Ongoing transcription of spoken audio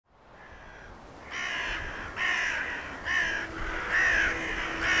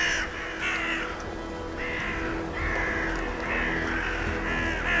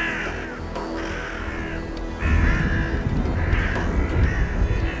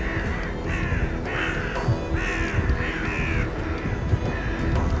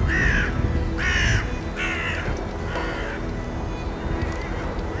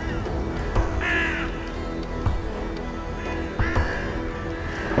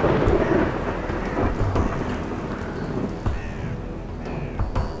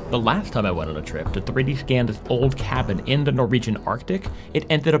The last time I went on a trip to 3D scan this old cabin in the Norwegian Arctic, it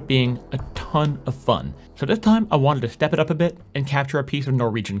ended up being a ton of fun. So this time I wanted to step it up a bit and capture a piece of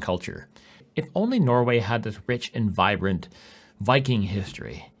Norwegian culture. If only Norway had this rich and vibrant Viking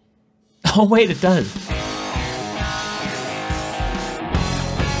history. Oh wait, it does!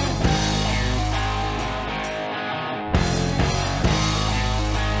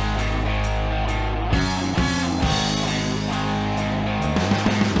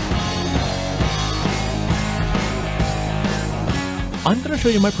 I'm going to show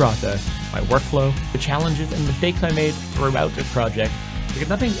you my process, my workflow, the challenges and mistakes I made throughout this project, because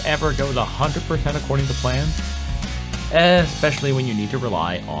nothing ever goes 100% according to plan, especially when you need to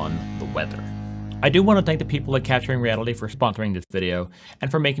rely on the weather. I do want to thank the people at Capturing Reality for sponsoring this video and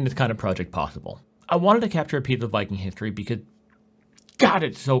for making this kind of project possible. I wanted to capture a piece of Viking history because, God,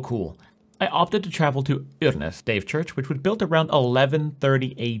 it's so cool. I opted to travel to Stave Church, which was built around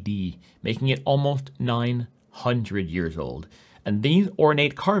 1130 AD, making it almost 900 years old. And these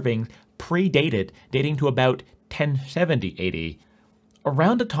ornate carvings predated, dating to about 1070 AD.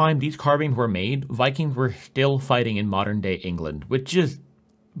 Around the time these carvings were made, Vikings were still fighting in modern-day England, which just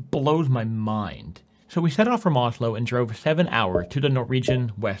blows my mind. So we set off from Oslo and drove 7 hours to the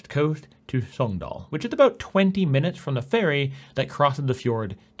Norwegian west coast to Sogndal, which is about 20 minutes from the ferry that crosses the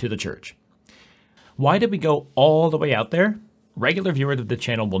fjord to the church. Why did we go all the way out there? Regular viewers of the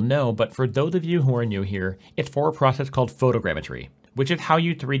channel will know, but for those of you who are new here, it's for a process called photogrammetry, which is how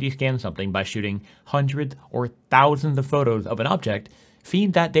you 3D scan something by shooting hundreds or thousands of photos of an object,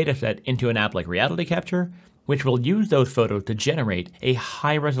 feed that dataset into an app like RealityCapture, which will use those photos to generate a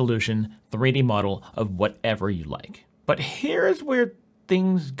high-resolution 3D model of whatever you like. But here's where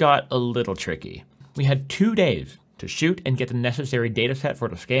things got a little tricky. We had 2 days to shoot and get the necessary dataset for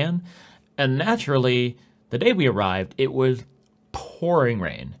the scan, and naturally, the day we arrived, it was pouring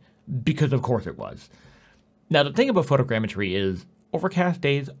rain, because of course it was. Now the thing about photogrammetry is overcast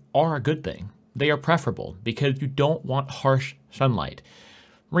days are a good thing. They are preferable because you don't want harsh sunlight.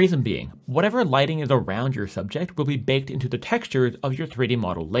 Reason being, whatever lighting is around your subject will be baked into the textures of your 3D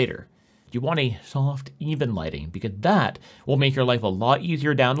model later. You want a soft, even lighting because that will make your life a lot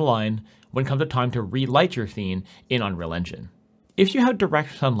easier down the line when it comes to time to relight your scene in Unreal Engine. If you have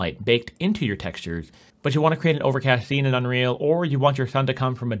direct sunlight baked into your textures, but you want to create an overcast scene in Unreal, or you want your sun to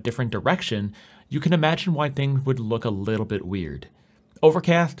come from a different direction, you can imagine why things would look a little bit weird.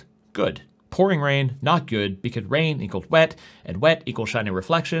 Overcast? Good. Pouring rain? Not good, because rain equals wet, and wet equals shiny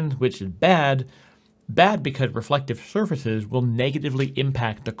reflections, which is bad. Bad because reflective surfaces will negatively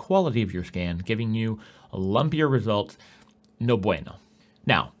impact the quality of your scan, giving you lumpier results. No bueno.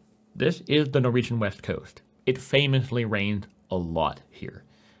 Now, this is the Norwegian West Coast. It famously rains a lot here,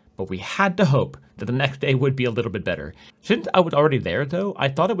 but we had to hope that the next day would be a little bit better. Since I was already there though, I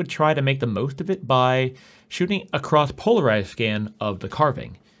thought I would try to make the most of it by shooting a cross-polarized scan of the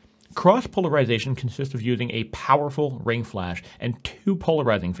carving. Cross-polarization consists of using a powerful ring flash and 2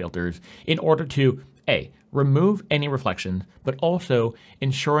 polarizing filters in order to A, remove any reflections, but also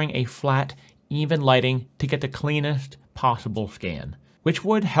ensuring a flat, even lighting to get the cleanest possible scan, which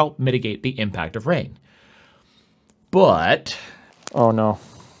would help mitigate the impact of rain. But, oh no,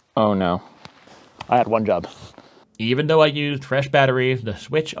 I had one job. Even though I used fresh batteries, the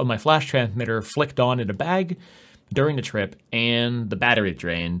switch of my flash transmitter flicked on in a bag during the trip and the battery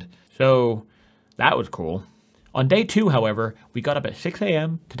drained, so that was cool. On day 2, however, we got up at 6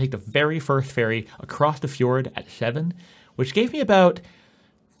 AM to take the very first ferry across the fjord at 7, which gave me about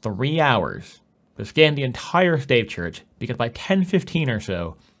 3 hours to scan the entire Stave Church because by 10:15 or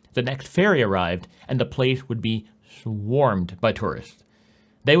so, the next ferry arrived and the place would be swarmed by tourists.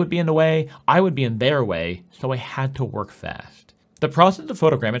 They would be in the way, I would be in their way, so I had to work fast. The process of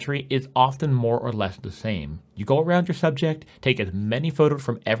photogrammetry is often more or less the same. You go around your subject, take as many photos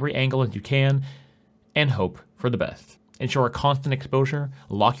from every angle as you can, and hope for the best. Ensure a constant exposure,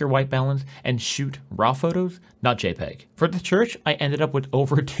 lock your white balance, and shoot raw photos, not JPEG. For the church, I ended up with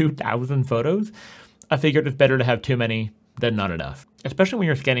over 2,000 photos. I figured it's better to have too many than not enough, especially when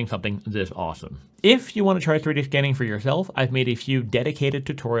you're scanning something this awesome. If you want to try 3D scanning for yourself, I've made a few dedicated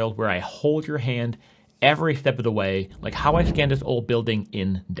tutorials where I hold your hand every step of the way, like how I scanned this old building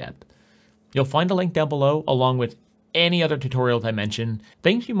in depth. You'll find a link down below along with any other tutorials I mention,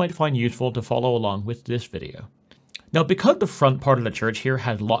 things you might find useful to follow along with this video. Now, because the front part of the church here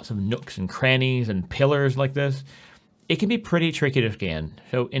has lots of nooks and crannies and pillars like this, it can be pretty tricky to scan.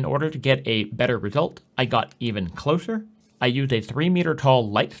 So in order to get a better result, I got even closer. I used a 3-meter tall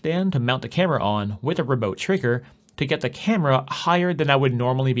light stand to mount the camera on with a remote trigger to get the camera higher than I would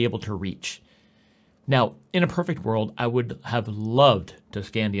normally be able to reach. Now, in a perfect world, I would have loved to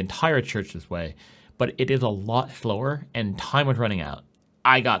scan the entire church this way, but it is a lot slower and time was running out.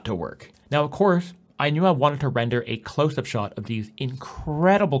 I got to work. Now, of course, I knew I wanted to render a close-up shot of these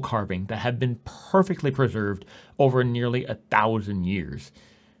incredible carvings that have been perfectly preserved over nearly 1,000 years.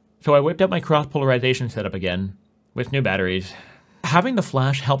 So I whipped out my cross-polarization setup again with new batteries. Having the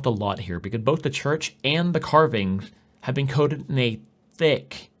flash helped a lot here because both the church and the carvings have been coated in a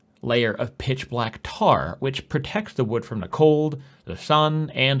thick layer of pitch black tar, which protects the wood from the cold, the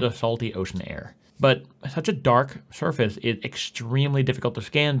sun, and the salty ocean air. But such a dark surface is extremely difficult to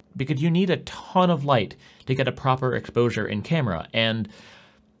scan because you need a ton of light to get a proper exposure in camera, and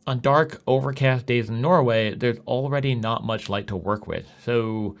on dark, overcast days in Norway, there's already not much light to work with,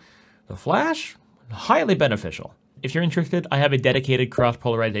 so the flash, highly beneficial. If you're interested, I have a dedicated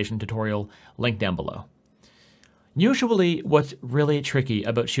cross-polarization tutorial linked down below. Usually, what's really tricky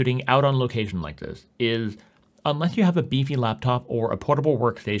about shooting out on location like this is, unless you have a beefy laptop or a portable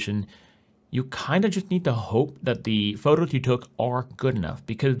workstation, you kind of just need to hope that the photos you took are good enough,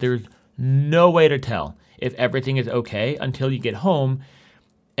 because there's no way to tell if everything is okay until you get home.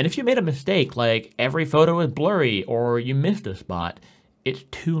 And if you made a mistake, like every photo is blurry or you missed a spot, it's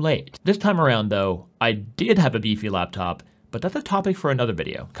too late. This time around though, I did have a beefy laptop, but that's a topic for another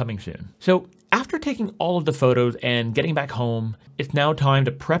video coming soon. So after taking all of the photos and getting back home, it's now time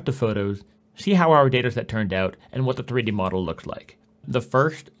to prep the photos, see how our dataset turned out, and what the 3D model looks like. The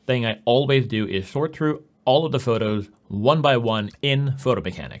first thing I always do is sort through all of the photos one by one in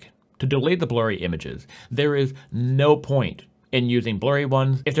Photogrammetry to delete the blurry images. There is no point in using blurry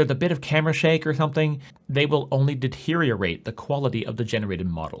ones. If there's a bit of camera shake or something, they will only deteriorate the quality of the generated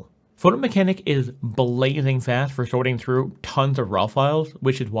model. Photogrammetry is blazing fast for sorting through tons of raw files,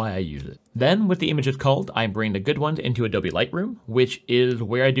 which is why I use it. Then, with the images culled, I bring the good ones into Adobe Lightroom, which is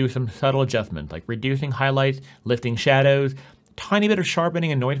where I do some subtle adjustments, like reducing highlights, lifting shadows, tiny bit of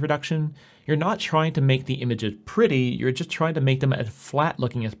sharpening and noise reduction. You're not trying to make the images pretty, you're just trying to make them as flat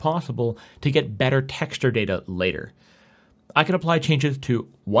looking as possible to get better texture data later. I can apply changes to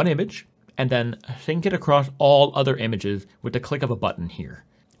one image and then sync it across all other images with the click of a button here.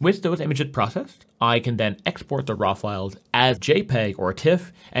 With those images processed, I can then export the raw files as JPEG or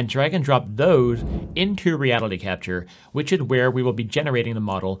TIFF and drag and drop those into RealityCapture, which is where we will be generating the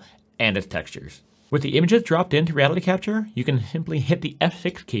model and its textures. With the images dropped into RealityCapture, you can simply hit the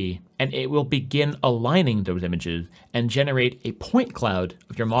F6 key and it will begin aligning those images and generate a point cloud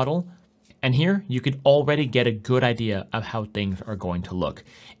of your model. And here you can already get a good idea of how things are going to look.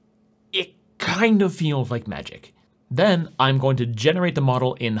 It kind of feels like magic. Then I'm going to generate the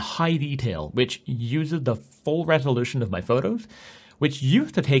model in high detail, which uses the full resolution of my photos, which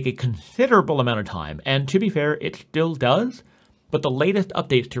used to take a considerable amount of time. And to be fair, it still does. But the latest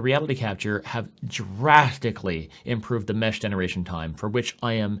updates to RealityCapture have drastically improved the mesh generation time, for which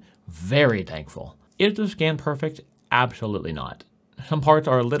I am very thankful. Is the scan perfect? Absolutely not. Some parts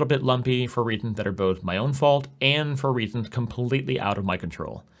are a little bit lumpy for reasons that are both my own fault and for reasons completely out of my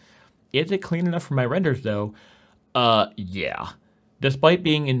control. Is it clean enough for my renders though? Yeah. Despite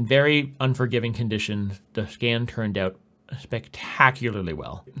being in very unforgiving conditions, the scan turned out spectacularly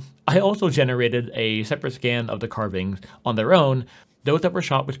well. I also generated a separate scan of the carvings on their own, those that were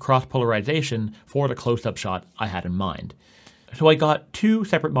shot with cross-polarization for the close-up shot I had in mind. So I got two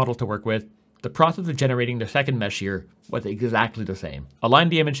separate models to work with. The process of generating the second mesh here was exactly the same. Align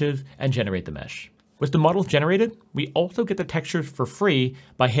the images and generate the mesh. With the models generated, we also get the textures for free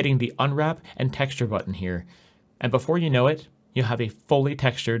by hitting the Unwrap and Texture button here. And before you know it, you have a fully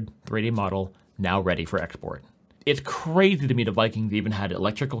textured 3D model now ready for export. It's crazy to me the Vikings even had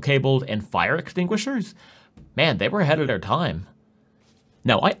electrical cables and fire extinguishers. Man, they were ahead of their time.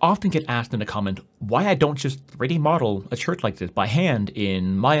 Now, I often get asked in the comments why I don't just 3D model a church like this by hand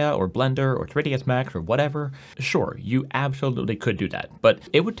in Maya or Blender or 3ds Max or whatever. Sure, you absolutely could do that, but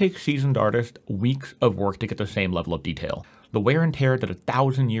it would take seasoned artists weeks of work to get the same level of detail. The wear and tear that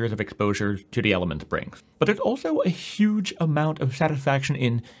 1,000 years of exposure to the elements brings. But there's also a huge amount of satisfaction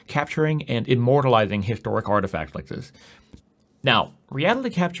in capturing and immortalizing historic artifacts like this. Now,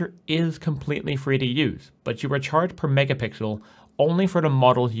 RealityCapture is completely free to use, but you are charged per megapixel only for the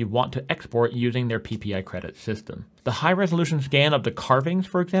models you want to export using their PPI credit system. The high-resolution scan of the carvings,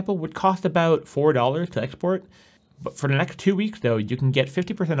 for example, would cost about $4 to export. But for the next 2 weeks, though, you can get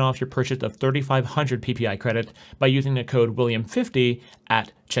 50% off your purchase of 3,500 PPI credits by using the code William50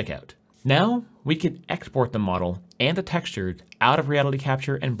 at checkout. Now, we can export the model and the textures out of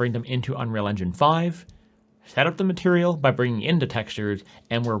RealityCapture and bring them into Unreal Engine 5, set up the material by bringing in the textures,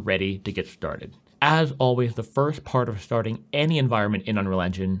 and we're ready to get started. As always, the first part of starting any environment in Unreal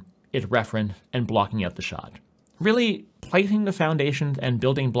Engine is reference and blocking out the shot. Really placing the foundations and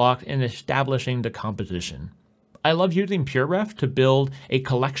building blocks and establishing the composition. I love using PureRef to build a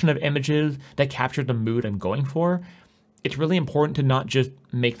collection of images that capture the mood I'm going for. It's really important to not just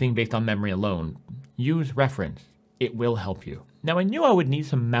make things based on memory alone. Use reference. It will help you. Now I knew I would need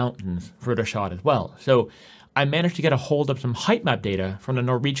some mountains for the shot as well, so I managed to get a hold of some height map data from the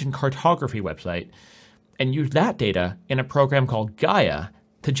Norwegian cartography website and use that data in a program called Gaia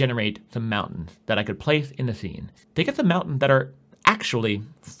to generate some mountains that I could place in the scene. They get some mountains that are actually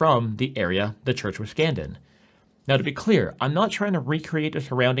from the area the church was scanned in. Now to be clear, I'm not trying to recreate the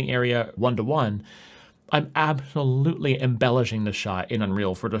surrounding area one-to-one. I'm absolutely embellishing the shot in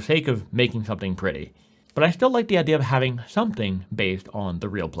Unreal for the sake of making something pretty. But I still like the idea of having something based on the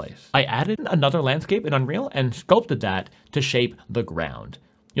real place. I added another landscape in Unreal and sculpted that to shape the ground.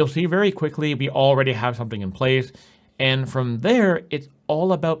 You'll see very quickly we already have something in place, and from there it's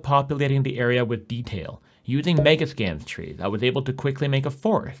all about populating the area with detail. Using Megascans trees, I was able to quickly make a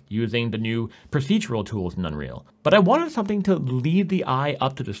forest using the new procedural tools in Unreal. But I wanted something to lead the eye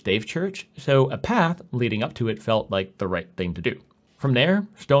up to the Stave Church, so a path leading up to it felt like the right thing to do. From there,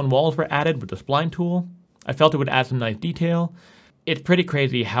 stone walls were added with the spline tool. I felt it would add some nice detail. It's pretty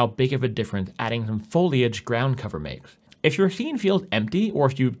crazy how big of a difference adding some foliage ground cover makes. If your scene feels empty or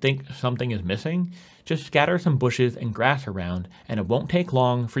if you think something is missing, just scatter some bushes and grass around and it won't take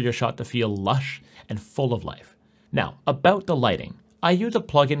long for your shot to feel lush and full of life. Now, about the lighting. I use a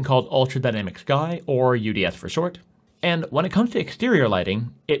plugin called Ultra Dynamic Sky, or UDS for short. And when it comes to exterior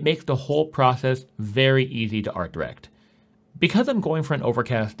lighting, it makes the whole process very easy to art direct. Because I'm going for an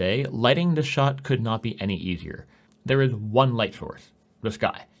overcast day, lighting this shot could not be any easier. There is one light source, the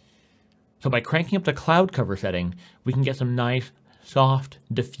sky. So by cranking up the cloud cover setting, we can get some nice, soft,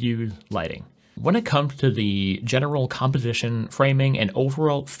 diffuse lighting. When it comes to the general composition, framing, and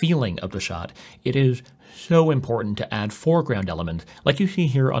overall feeling of the shot, it is so important to add foreground elements like you see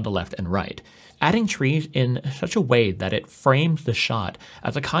here on the left and right. Adding trees in such a way that it frames the shot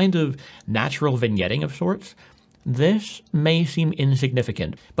as a kind of natural vignetting of sorts. This may seem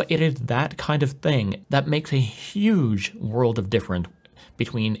insignificant, but it is that kind of thing that makes a huge world of difference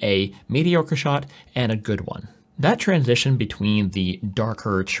between a mediocre shot and a good one. That transition between the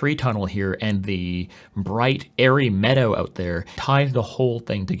darker tree tunnel here and the bright, airy meadow out there ties the whole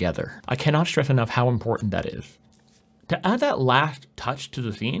thing together. I cannot stress enough how important that is. To add that last touch to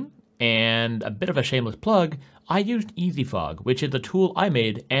the scene, and a bit of a shameless plug, I used Easy Fog, which is a tool I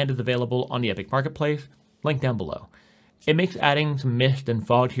made and is available on the Epic Marketplace. Link down below. It makes adding some mist and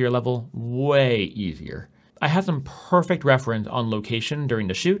fog to your level way easier. I had some perfect reference on location during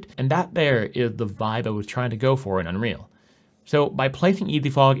the shoot, and that there is the vibe I was trying to go for in Unreal. So by placing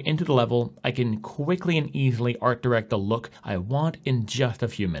Easy Fog into the level, I can quickly and easily art direct the look I want in just a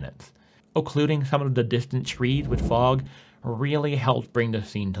few minutes. Occluding some of the distant trees with fog really helps bring the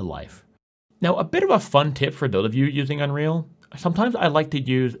scene to life. Now, a bit of a fun tip for those of you using Unreal. Sometimes I like to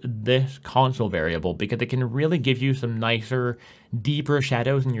use this console variable because it can really give you some nicer, deeper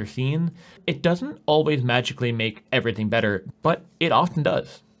shadows in your scene. It doesn't always magically make everything better, but it often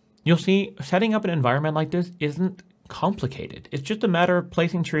does. You'll see setting up an environment like this isn't complicated. It's just a matter of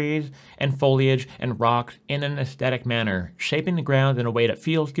placing trees and foliage and rocks in an aesthetic manner, shaping the ground in a way that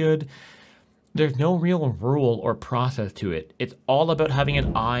feels good. There's no real rule or process to it. It's all about having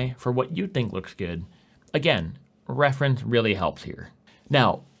an eye for what you think looks good. Again, reference really helps here.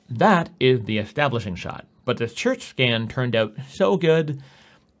 Now, that is the establishing shot, but this church scan turned out so good.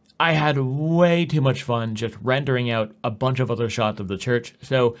 I had way too much fun just rendering out a bunch of other shots of the church,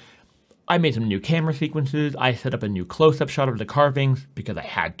 so I made some new camera sequences. I set up a new close-up shot of the carvings because I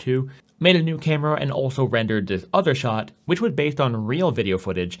had to, made a new camera, and also rendered this other shot, which was based on real video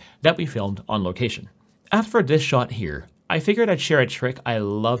footage that we filmed on location. As for this shot here, I figured I'd share a trick I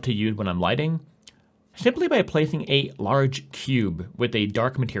love to use when I'm lighting. Simply by placing a large cube with a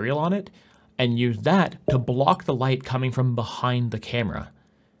dark material on it, and use that to block the light coming from behind the camera.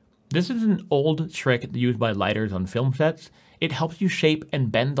 This is an old trick used by lighters on film sets. It helps you shape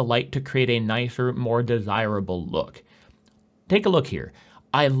and bend the light to create a nicer, more desirable look. Take a look here.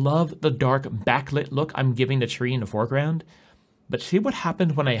 I love the dark backlit look I'm giving the tree in the foreground, but see what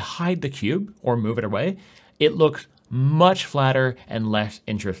happens when I hide the cube or move it away? It looks much flatter and less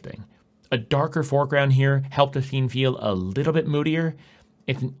interesting. A darker foreground here helps the scene feel a little bit moodier.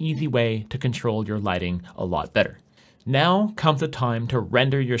 It's an easy way to control your lighting a lot better. Now comes the time to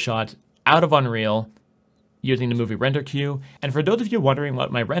render your shots out of Unreal using the movie render queue. And for those of you wondering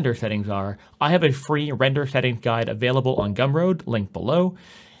what my render settings are, I have a free render settings guide available on Gumroad, linked below.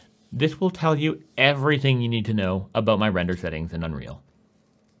 This will tell you everything you need to know about my render settings in Unreal.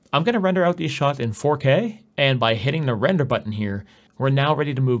 I'm going to render out these shots in 4K, and by hitting the render button here, we're now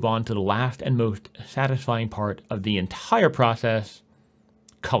ready to move on to the last and most satisfying part of the entire process,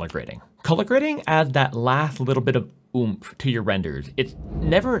 color grading. Color grading adds that last little bit of oomph to your renders. It's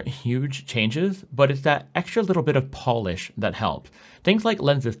never huge changes, but it's that extra little bit of polish that helps. Things like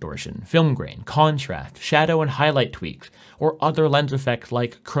lens distortion, film grain, contrast, shadow and highlight tweaks, or other lens effects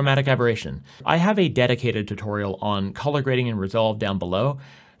like chromatic aberration. I have a dedicated tutorial on color grading in Resolve down below,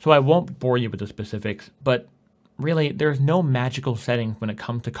 so I won't bore you with the specifics, but really, there's no magical settings when it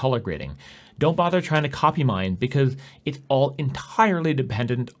comes to color grading. Don't bother trying to copy mine because it's all entirely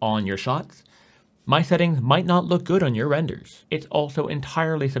dependent on your shots. My settings might not look good on your renders. It's also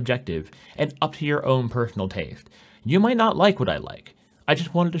entirely subjective and up to your own personal taste. You might not like what I like. I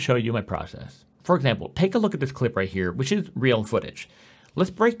just wanted to show you my process. For example, take a look at this clip right here, which is real footage.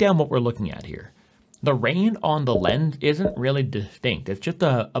 Let's break down what we're looking at here. The rain on the lens isn't really distinct. It's just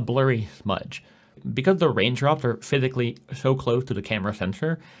a blurry smudge. Because the raindrops are physically so close to the camera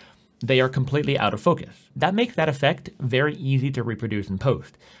sensor, they are completely out of focus. That makes that effect very easy to reproduce in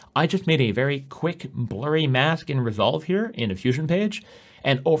post. I just made a very quick blurry mask in Resolve here in a Fusion page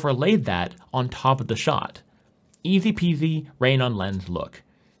and overlaid that on top of the shot. Easy peasy rain on lens look.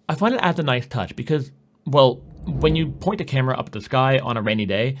 I find it adds a nice touch because, well, when you point the camera up at the sky on a rainy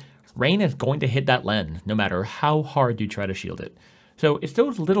day, rain is going to hit that lens no matter how hard you try to shield it. So it's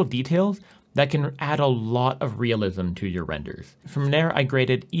those little details that can add a lot of realism to your renders. From there, I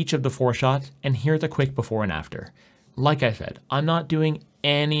graded each of the 4 shots, and here's a quick before and after. Like I said, I'm not doing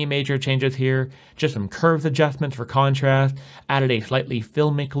any major changes here, just some curves adjustments for contrast, added a slightly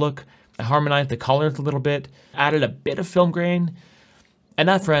filmic look, I harmonized the colors a little bit, added a bit of film grain, and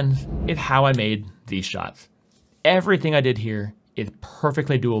that, friends, is how I made these shots. Everything I did here is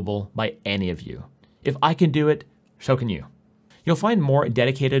perfectly doable by any of you. If I can do it, so can you. You'll find more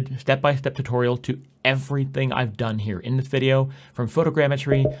dedicated step-by-step tutorials to everything I've done here in this video, from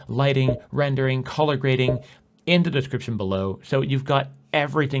photogrammetry, lighting, rendering, color grading, in the description below, so you've got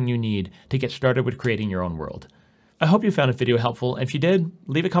everything you need to get started with creating your own world. I hope you found this video helpful, and if you did,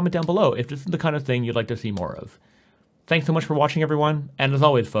 leave a comment down below if this is the kind of thing you'd like to see more of. Thanks so much for watching, everyone, and as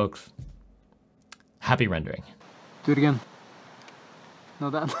always, folks, happy rendering. Do it again. No,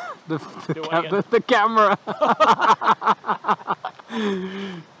 that the camera.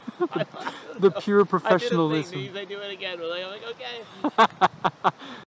 the pure professionalism. I do it again. I'm like, okay.